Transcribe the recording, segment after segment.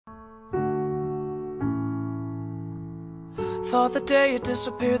Thought the day you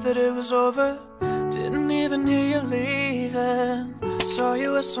disappeared that it was over. Didn't even hear you leaving. Saw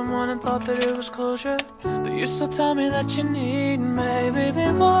you with someone and thought that it was closure, but you still tell me that you need me.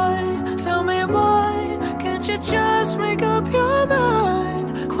 Baby, why? Tell me why can't you just make up your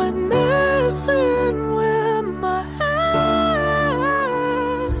mind? Quit messing with my head.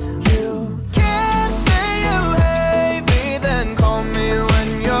 You can't say you hate me, then call me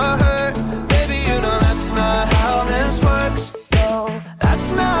when you're hurt. Baby, you know that's not how this works. No,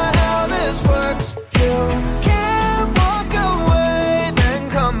 that's not how this works. You can't walk away, then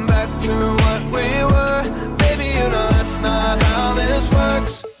come back to what we were. Baby, you know that's not how this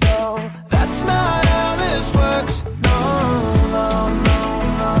works. No, that's not how this works. No, no, no,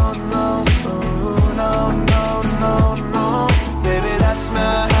 no, no, no, no, no, no. Baby, that's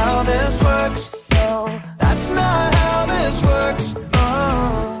not how this works. No, that's not how this works.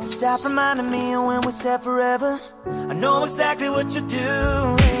 Oh. Stop reminding me of when we said forever. I know exactly what you're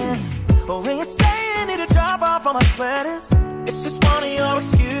doing. But when you say you need to drop off all my sweaters, it's just one of your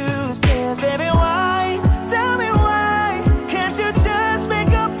excuses. Baby, why? Tell me why can't you just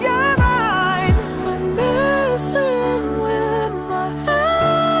make up your mind? When messing with my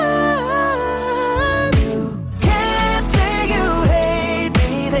head. You can't say you hate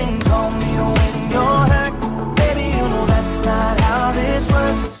me, then call me when you're hurt. Baby, you know that's not how this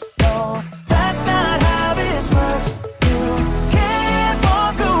works. No, that's not how this works. You can't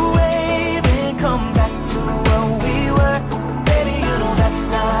walk away, then come back to where we were. Baby, you know that's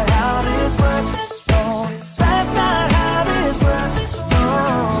not how this works. No, that's not how this works. No,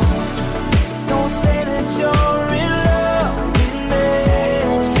 don't say that you're in love with me,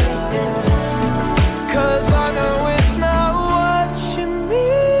 'cause I know it's not what you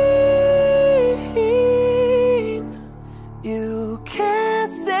mean. You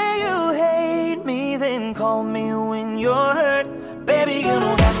can't say you hate me, then call me when you're hurt. Baby, you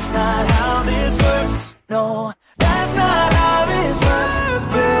know that's not how this works. No, that's not how this works. You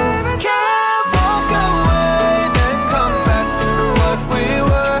can't walk away, then come back to what we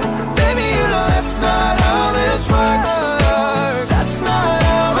were. Baby, you know that's not how this works. That's not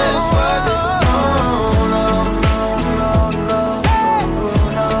how this works. No, no, no, no, no,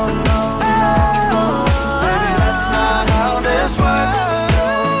 no, no, no. Baby, that's not how this works.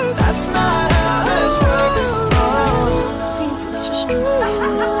 That's not how this works. It's just true.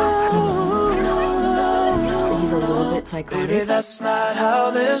 He's a little bit psychotic. Baby, that's not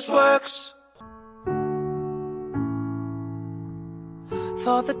how this works.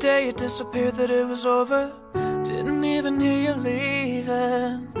 Thought the day you disappeared that it was over. Didn't even hear you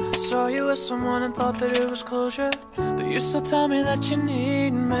leaving. Saw you with someone and thought that it was closure, but you still tell me that you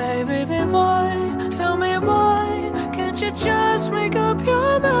need me. Baby, why? Tell me why can't you just make up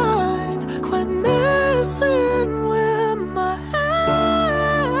your mind? Quit messing with my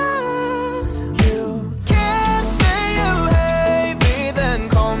head. You can't say you hate me, then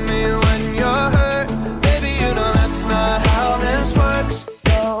call me when you're hurt. Baby, you know that's not how this works.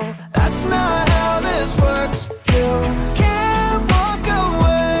 No, that's not how this works. You can't walk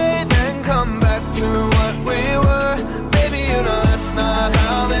away, then come back to what we were. Baby, you know that's not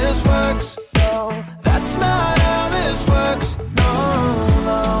how this works. No, that's not how this works. No,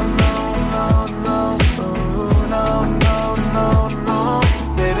 no, no, no, no, no, no, no, no.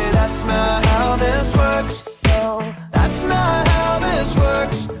 Baby, that's not how this works. No, that's not how this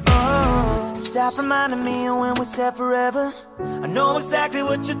works. Oh. Stop reminding me of when we said forever. I know exactly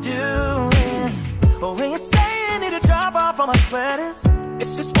what you're doing. But when you say you need to drop off all my sweaters,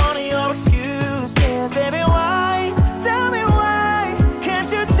 it's just one of your excuses. Baby, why? Tell me why can't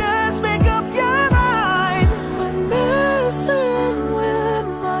you just make up your mind? When messing with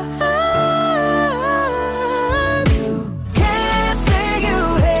my head. You can't say you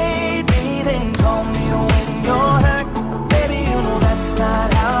hate me, then call me when you're hurt. Baby, you know that's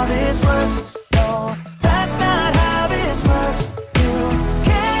not how this works. No, that's not how this works. You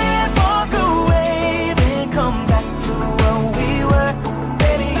can't walk away, then come back to where we were.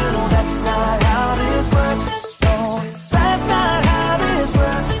 Baby, you know that's not how this works. No, that's not how this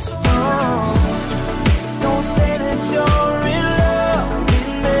works. No, don't say that you're in love with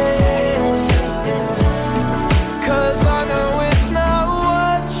me, 'cause I know it's not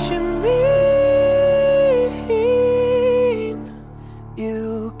what you mean. You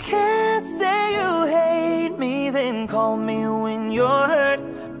can't say you hate me, then call me when you're hurt.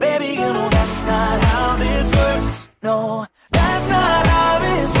 Baby, you know that's not how this works. No, that's not how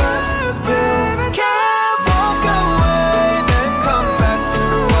this works. You can't walk away, then come back to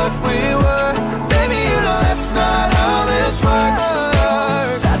what we were. Baby, you know that's not how this works.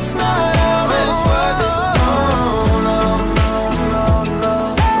 That's not how this works. No, no, no,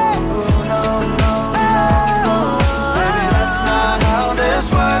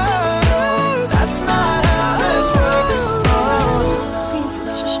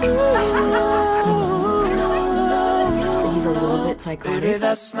 bit psychotic. Baby,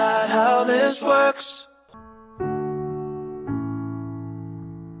 that's not how this works.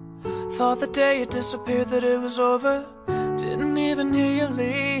 Thought the day you disappeared that it was over. Didn't even hear you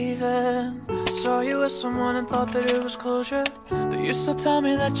leaving. Saw you with someone and thought that it was closure, but you still tell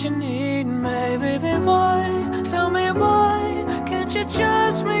me that you need me. Baby, why? Tell me why? Can't you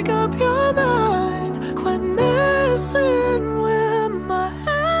just make up your mind? Quit messing with my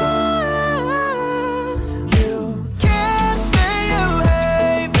head. You can't say you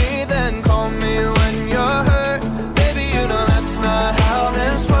hate me, then call me when you're hurt. Baby, you know that's not how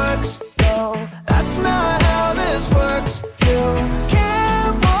this works. No, that's not how this works. You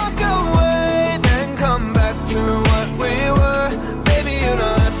can't walk away, then come back to what we were. Baby, you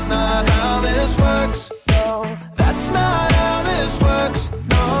know that's not how this works. No, that's not how this works.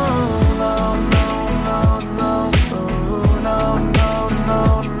 No, no, no, no, no, no, no, no,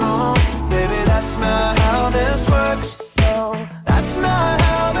 no. Baby, that's not how this works. No, that's not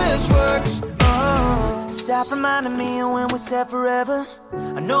how this works. Oh. Stop reminding me of when we said forever.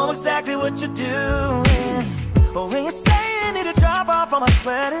 I know exactly what you're doing. But when you say you need to drop off all my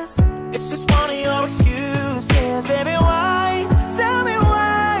sweaters, it's just one of your excuses. Baby, why? Tell me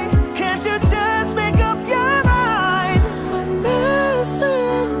why? Can't you just make up your mind? Quit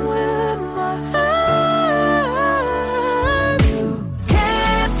messing with my head. You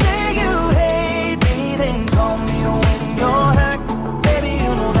can't say you hate me, then call me when you're hurt. Baby,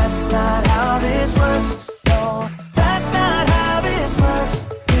 you know that's not how this works. No, that's not how this works.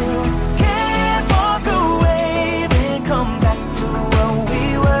 You can't walk away, then come back to where we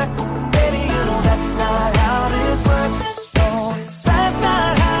were. Baby, you know that's not how this works. No, that's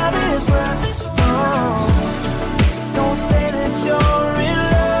not how this works. No, don't say that you're in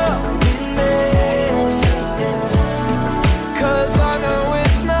love with me, 'cause I know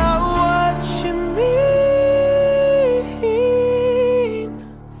it's not what you mean.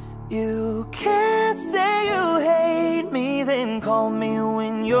 You can't say you hate me, then call me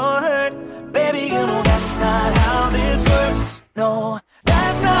when you're hurt. Baby, you know that's not how this works. No,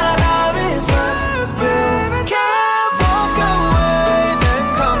 that's not how this works. Baby, can't walk away, then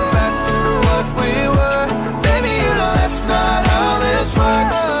come back to what we were. Baby, you know that's not how this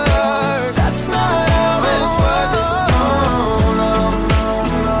works. That's not how this works. No, no, no,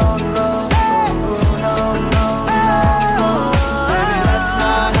 no, no, no, no, no. Baby, that's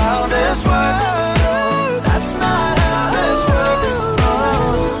not how this works. That's not how this works.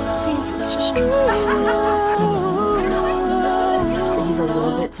 He's just He's a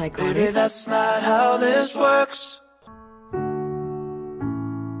little bit Baby, psychotic. that's not how this works.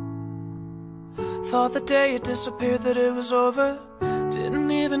 Thought the day you disappeared that it was over.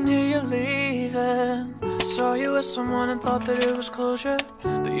 Didn't even hear you leaving. Saw you with someone and thought that it was closure,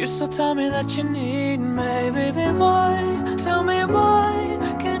 but you still tell me that you need me. Baby, why? Tell me why?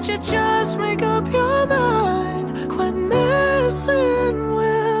 Can't you just make up your mind? Quit messing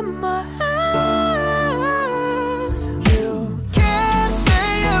with my head. You can't say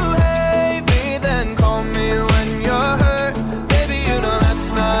you hate me, then call me when you're hurt. Baby, you know that's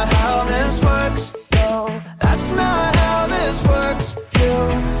not how this works. No, that's not how this works. You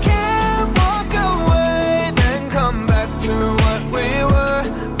can't walk away, then come back to what we were.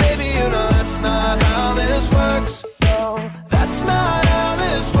 Baby, you know that's not how this works. No, that's not how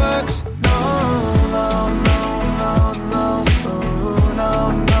this works. No, no, no, no, no, no,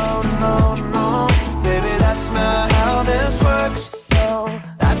 no, no, no. Baby, that's not how this works. No,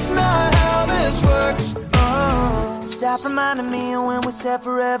 that's not how this works. Oh. Stop reminding me of when we said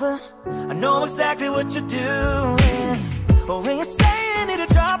forever. I know exactly what you're doing. But when you say you need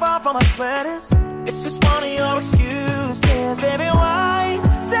to drop off all my sweaters, it's just one of your excuses. Baby, why?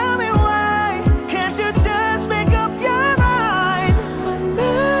 Tell me why? Can't you just make up your mind? Quit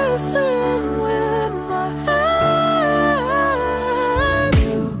messing with my head.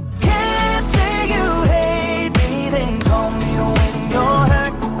 You can't say you hate me, then call me when you're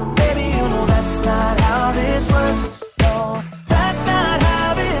hurt. Baby, you know that's not how this works. No, that's not how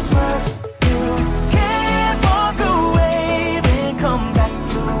this works. You can't walk away, then come back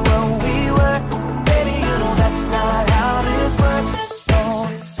to where we were. Baby, you know that's not how this works.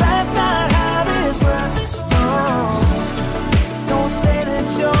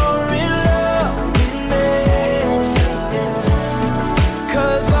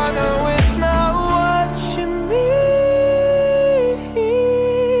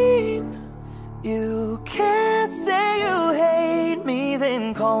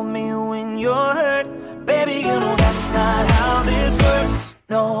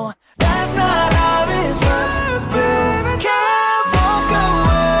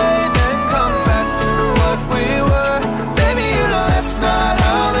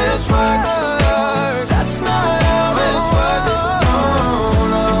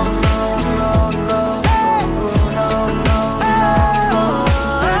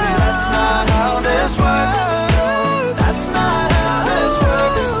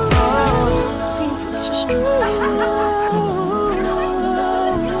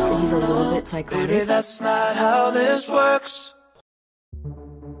 psychotic. Baby, that's not how this works.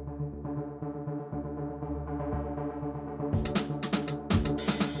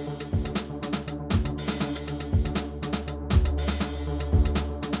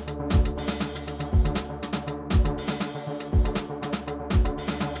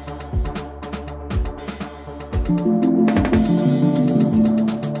 you.